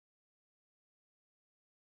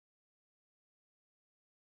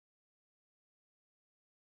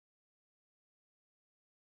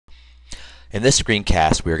In this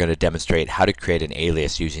screencast, we are going to demonstrate how to create an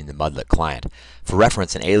alias using the Mudlet client. For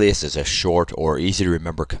reference, an alias is a short or easy to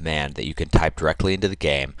remember command that you can type directly into the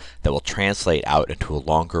game that will translate out into a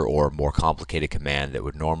longer or more complicated command that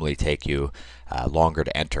would normally take you longer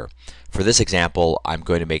to enter. For this example, I'm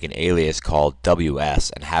going to make an alias called WS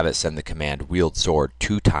and have it send the command wield sword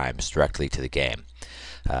 2 times directly to the game.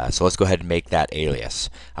 So let's go ahead and make that alias.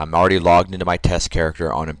 I'm already logged into my test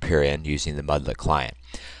character on Empyrean using the Mudlet client.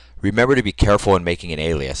 Remember to be careful in making an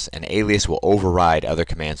alias. An alias will override other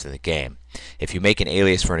commands in the game. If you make an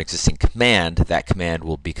alias for an existing command, that command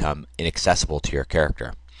will become inaccessible to your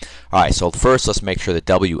character. Alright, so first let's make sure the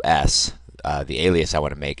WS, the alias I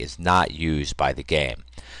want to make, is not used by the game.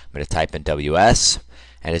 I'm going to type in WS,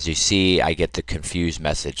 and as you see I get the confused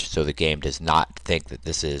message, so the game does not think that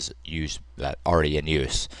this is already in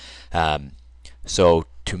use. So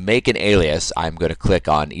to make an alias, I'm going to click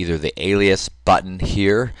on either the alias button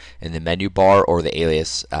here in the menu bar or the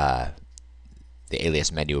alias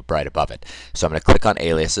menu right above it. So I'm going to click on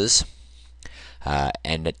aliases,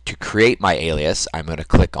 and to create my alias I'm going to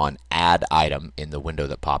click on add item in the window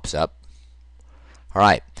that pops up.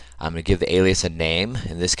 Alright, I'm going to give the alias a name.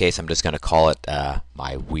 In this case I'm just going to call it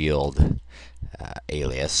my wield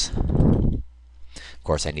alias. Of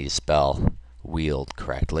course I need to spell wield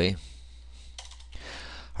correctly.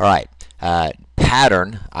 Alright,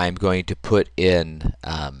 pattern, I'm going to put in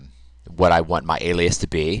what I want my alias to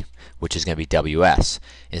be, which is going to be WS.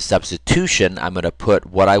 In substitution, I'm going to put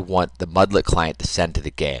what I want the Mudlet client to send to the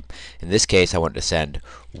game. In this case, I want it to send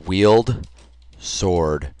wield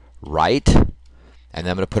sword right, and then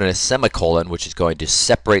I'm going to put in a semicolon, which is going to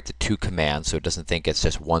separate the two commands so it doesn't think it's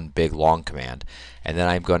just one big long command. And then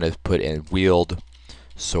I'm going to put in wield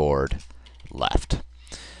sword left.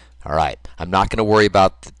 Alright, I'm not going to worry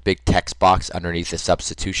about the big text box underneath the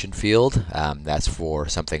substitution field. That's for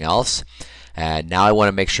something else. And now I want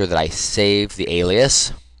to make sure that I save the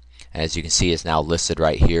alias. As you can see, it's now listed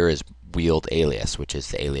right here as wield alias, which is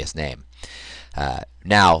the alias name.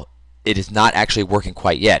 Now, it is not actually working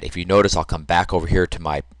quite yet. If you notice, I'll come back over here to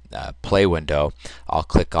my play window. I'll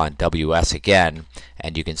click on WS again,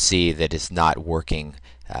 and you can see that it's not working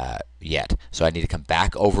yet. So I need to come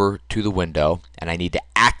back over to the window and I need to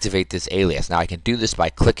activate this alias. Now I can do this by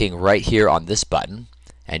clicking right here on this button,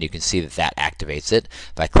 and you can see that that activates it.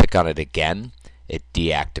 If I click on it again, it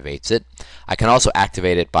deactivates it. I can also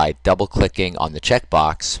activate it by double clicking on the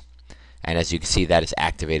checkbox, and as you can see that has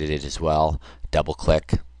activated it as well. Double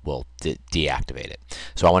click will deactivate it.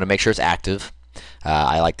 So I want to make sure it's active.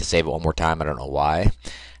 I like to save it one more time, I don't know why.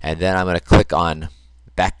 And then I'm going to click on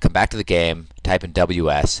come back to the game, type in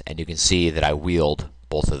WS, and you can see that I wield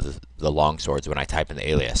both of the long swords when I type in the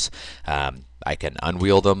alias. I can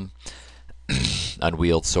unwield them,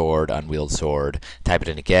 unwield sword, type it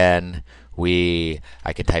in again,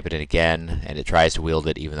 I can type it in again, and it tries to wield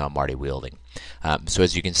it even though I'm already wielding. So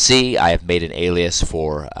as you can see, I have made an alias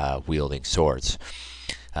for wielding swords.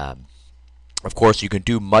 Of course, you can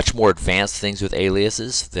do much more advanced things with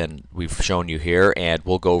aliases than we've shown you here, and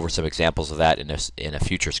we'll go over some examples of that in a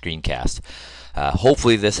future screencast.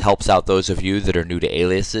 Hopefully this helps out those of you that are new to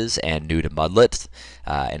aliases and new to Mudlet.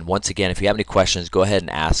 And once again, if you have any questions, go ahead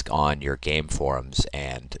and ask on your game forums,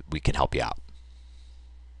 and we can help you out.